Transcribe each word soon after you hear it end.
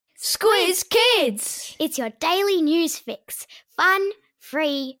Squiz Kids! It's your daily news fix. Fun,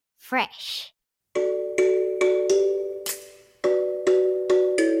 free, fresh.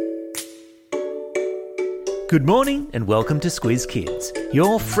 Good morning and welcome to Squiz Kids,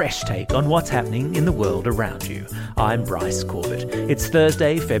 your fresh take on what's happening in the world around you. I'm Bryce Corbett. It's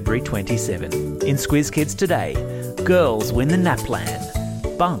Thursday, February 27. In Squiz Kids today, girls win the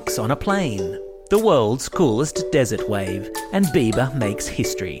NAPLAN, bunks on a plane, the world's coolest desert wave, and Bieber makes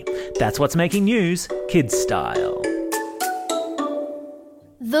history. That's what's making news, kids style.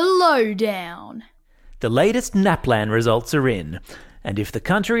 The Lowdown. The latest NAPLAN results are in, and if the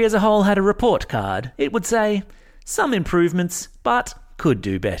country as a whole had a report card, it would say, some improvements, but could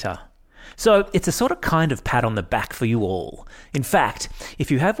do better. So it's a sort of kind of pat on the back for you all. In fact,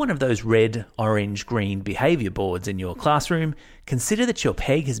 if you have one of those red, orange, green behaviour boards in your classroom, consider that your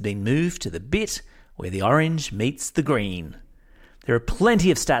peg has been moved to the bit where the orange meets the green. There are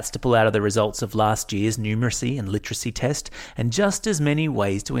plenty of stats to pull out of the results of last year's numeracy and literacy test, and just as many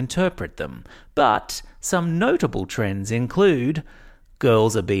ways to interpret them. But some notable trends include: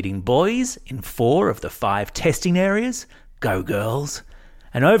 girls are beating boys in 4 of the 5 testing areas. Go girls!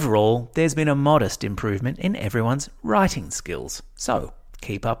 And overall, there's been a modest improvement in everyone's writing skills. So,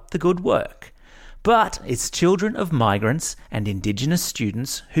 keep up the good work. But it's children of migrants and Indigenous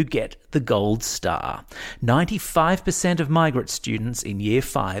students who get the gold star. 95% of migrant students in Year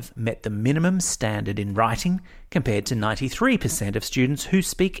 5 met the minimum standard in writing, compared to 93% of students who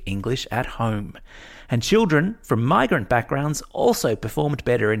speak English at home. And children from migrant backgrounds also performed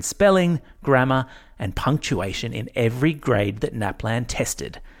better in spelling, grammar, and punctuation in every grade that NAPLAN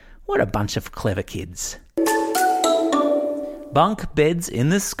tested. What a bunch of clever kids. Bunk beds in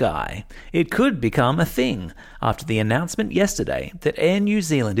the sky. It could become a thing after the announcement yesterday that Air New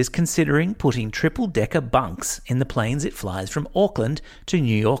Zealand is considering putting triple-decker bunks in the planes it flies from Auckland to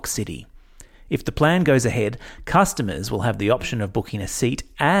New York City. If the plan goes ahead, customers will have the option of booking a seat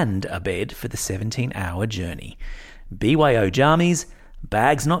and a bed for the 17-hour journey. BYO jammies,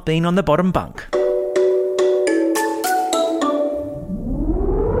 bags not being on the bottom bunk.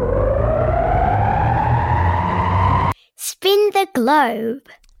 Spin the globe.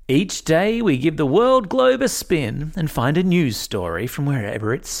 Each day we give the world globe a spin and find a news story from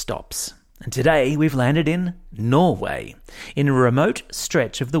wherever it stops. And today we've landed in Norway, in a remote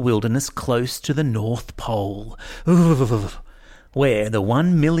stretch of the wilderness close to the North Pole, where the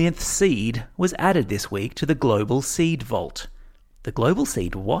 1 millionth seed was added this week to the Global Seed Vault. The Global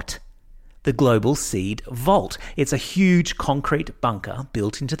Seed what? The Global Seed Vault. It's a huge concrete bunker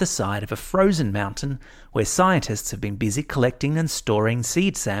built into the side of a frozen mountain where scientists have been busy collecting and storing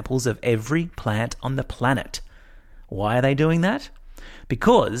seed samples of every plant on the planet. Why are they doing that?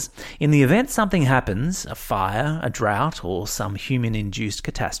 Because in the event something happens, a fire, a drought, or some human-induced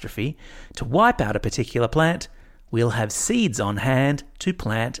catastrophe, to wipe out a particular plant, we'll have seeds on hand to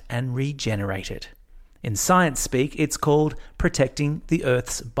plant and regenerate it. In science speak, it's called protecting the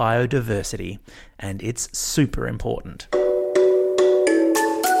Earth's biodiversity, and it's super important.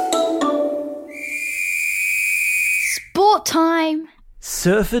 Sport time!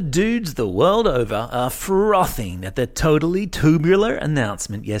 Surfer dudes the world over are frothing at the totally tubular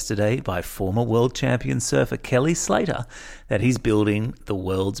announcement yesterday by former world champion surfer Kelly Slater that he's building the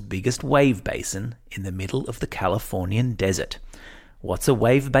world's biggest wave basin in the middle of the Californian desert. What's a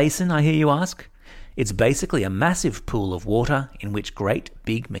wave basin, I hear you ask? It's basically a massive pool of water in which great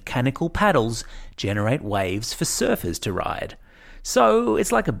big mechanical paddles generate waves for surfers to ride. So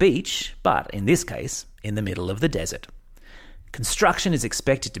it's like a beach, but in this case, in the middle of the desert. Construction is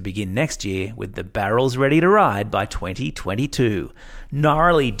expected to begin next year with the barrels ready to ride by 2022.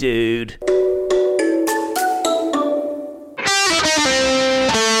 Gnarly, dude.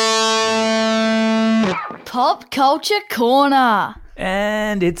 Pop Culture Corner.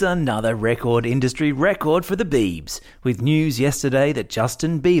 And it's another record industry record for the Biebs, with news yesterday that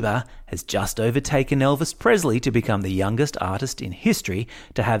Justin Bieber has just overtaken Elvis Presley to become the youngest artist in history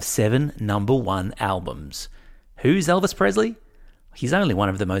to have 7 #1 albums. Who's Elvis Presley? He's only one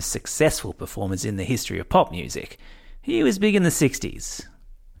of the most successful performers in the history of pop music. He was big in the 60s.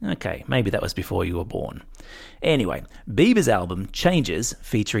 Okay, maybe that was before you were born. Anyway, Bieber's album Changes,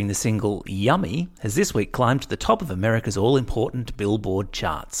 featuring the single Yummy, has this week climbed to the top of America's all-important Billboard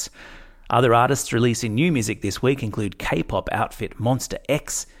charts. Other artists releasing new music this week include K-pop outfit Monster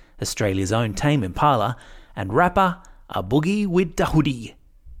X, Australia's own Tame Impala, and rapper A Boogie Wid Da Hoodie.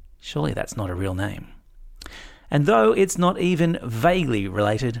 Surely that's not a real name. And though it's not even vaguely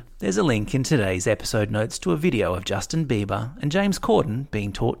related, there's a link in today's episode notes to a video of Justin Bieber and James Corden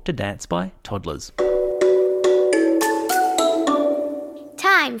being taught to dance by toddlers.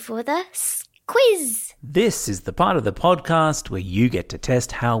 Time time for the quiz. This is the part of the podcast where you get to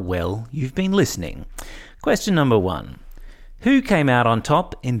test how well you've been listening. Question number 1. Who came out on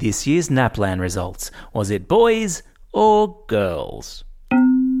top in this year's NAPLAN results? Was it boys or girls?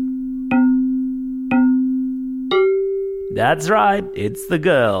 That's right, it's the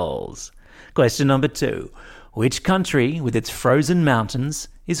girls. Question number 2. Which country with its frozen mountains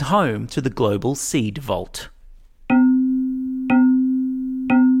is home to the global seed vault?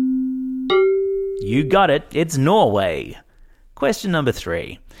 You got it, it's Norway. Question number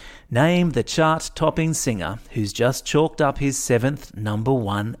 3. Name the chart-topping singer who's just chalked up his 7th number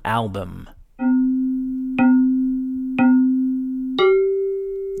 1 album.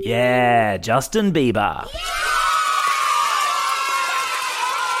 Yeah, Justin Bieber.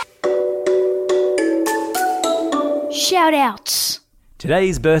 Shout-outs.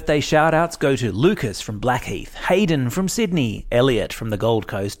 Today's birthday shout-outs go to Lucas from Blackheath, Hayden from Sydney, Elliot from the Gold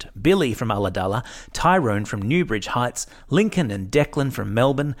Coast, Billy from Ulladulla, Tyrone from Newbridge Heights, Lincoln and Declan from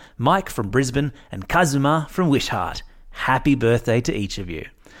Melbourne, Mike from Brisbane, and Kazuma from Wishart. Happy birthday to each of you.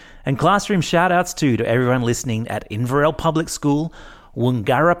 And classroom shout-outs too to everyone listening at Inverell Public School,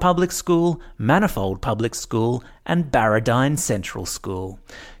 Woongarra Public School, Manifold Public School, and Barradine Central School.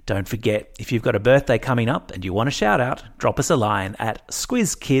 Don't forget, if you've got a birthday coming up and you want a shout-out, drop us a line at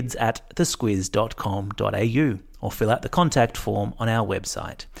squizkids@thesquiz.com.au or fill out the contact form on our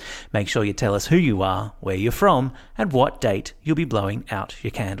website. Make sure you tell us who you are, where you're from, and what date you'll be blowing out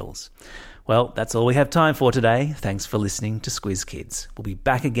your candles. Well, that's all we have time for today. Thanks for listening to Squiz Kids. We'll be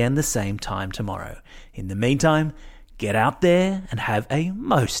back again the same time tomorrow. In the meantime, get out there and have a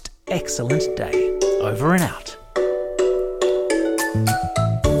most excellent day. Over and out.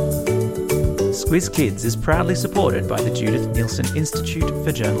 Squiz Kids is proudly supported by the Judith Neilson Institute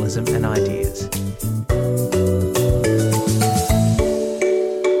for Journalism and Ideas.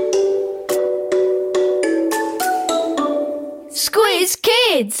 Squiz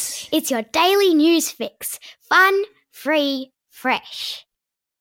Kids! It's your daily news fix. Fun, free, fresh.